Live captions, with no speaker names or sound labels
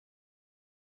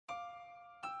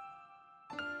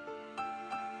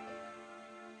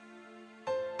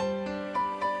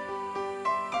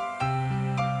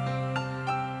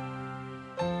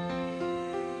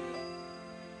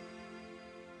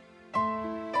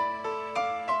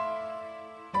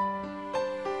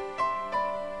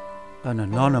An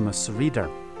anonymous reader.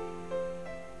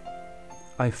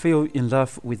 I fell in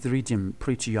love with reading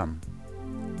pretty young.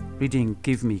 Reading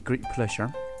gave me great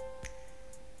pleasure.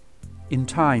 In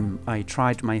time, I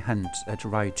tried my hand at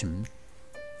writing.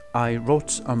 I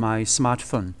wrote on my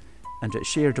smartphone and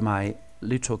shared my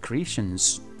little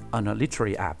creations on a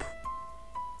literary app.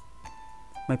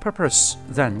 My purpose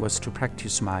then was to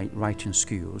practice my writing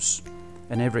skills.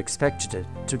 I never expected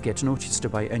to get noticed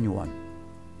by anyone.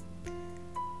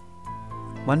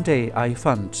 One day I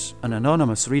found an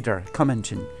anonymous reader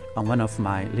commenting on one of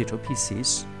my little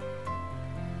pieces.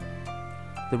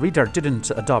 The reader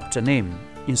didn't adopt a name.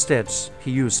 Instead,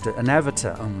 he used an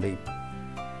avatar only.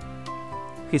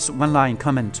 His one-line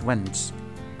comment went,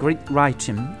 "Great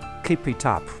writing, keep it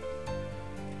up."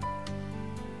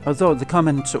 Although the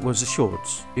comment was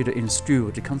short, it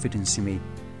instilled confidence in me.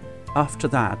 After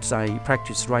that, I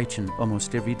practiced writing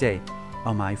almost every day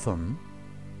on my phone.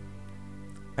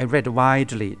 I read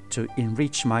widely to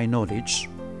enrich my knowledge.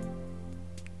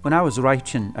 When I was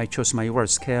writing, I chose my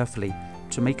words carefully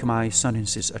to make my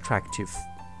sentences attractive.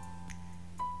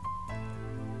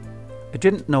 I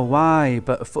didn't know why,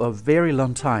 but for a very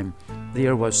long time,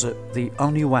 there was the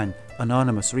only one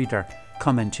anonymous reader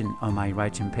commenting on my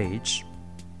writing page.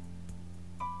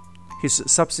 His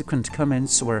subsequent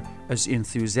comments were as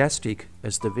enthusiastic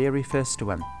as the very first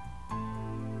one.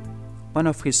 One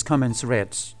of his comments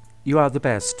read, "You are the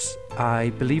best.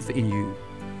 I believe in you."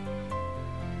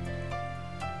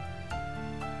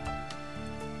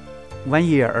 One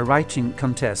year, a writing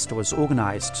contest was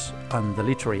organized on the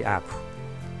literary app.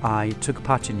 I took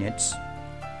part in it.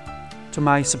 To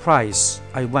my surprise,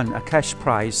 I won a cash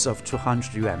prize of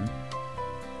 200 yuan.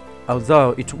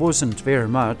 Although it wasn't very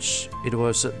much, it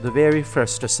was the very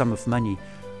first sum of money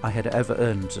I had ever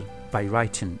earned by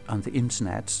writing on the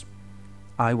internet.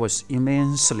 I was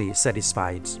immensely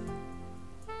satisfied.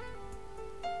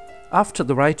 After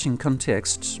the writing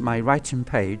contest, my writing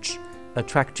page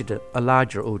attracted a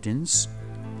larger audience.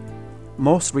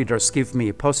 Most readers give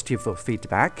me positive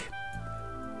feedback.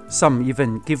 Some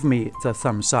even give me the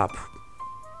thumbs up.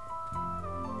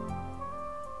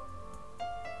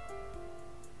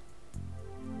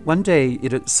 One day,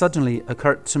 it suddenly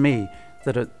occurred to me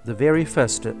that the very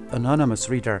first anonymous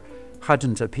reader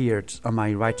hadn't appeared on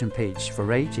my writing page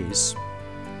for ages.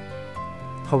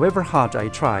 However hard I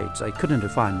tried, I couldn't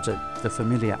find the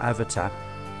familiar avatar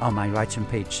on my writing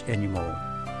page anymore.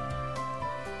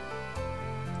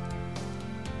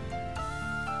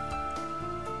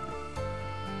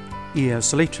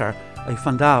 Years later, I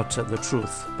found out the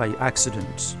truth by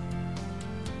accident.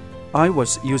 I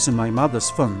was using my mother's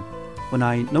phone when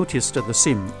I noticed the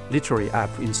same literary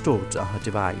app installed on her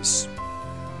device.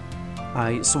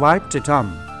 I swiped it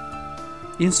on.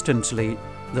 Instantly,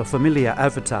 the familiar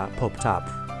avatar popped up.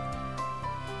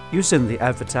 Using the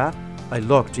avatar, I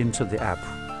logged into the app.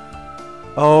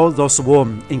 All those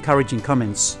warm, encouraging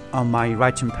comments on my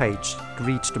writing page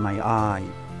greeted my eye.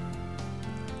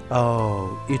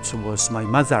 Oh, it was my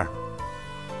mother.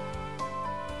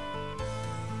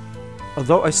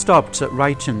 Although I stopped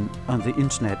writing on the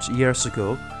internet years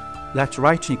ago, that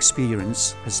writing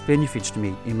experience has benefited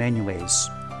me in many ways.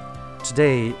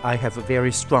 Today, I have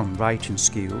very strong writing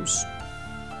skills.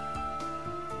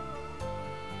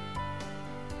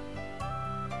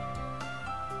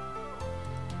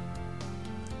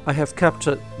 I have kept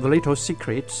the little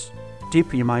secret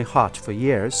deep in my heart for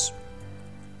years.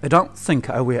 I don't think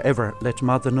I will ever let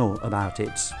Mother know about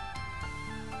it.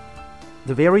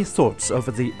 The very thoughts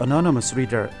of the anonymous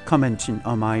reader commenting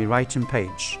on my writing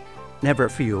page never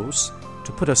fails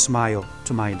to put a smile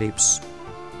to my lips.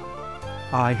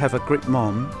 I have a great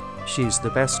mom. She is the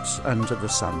best under the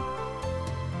sun.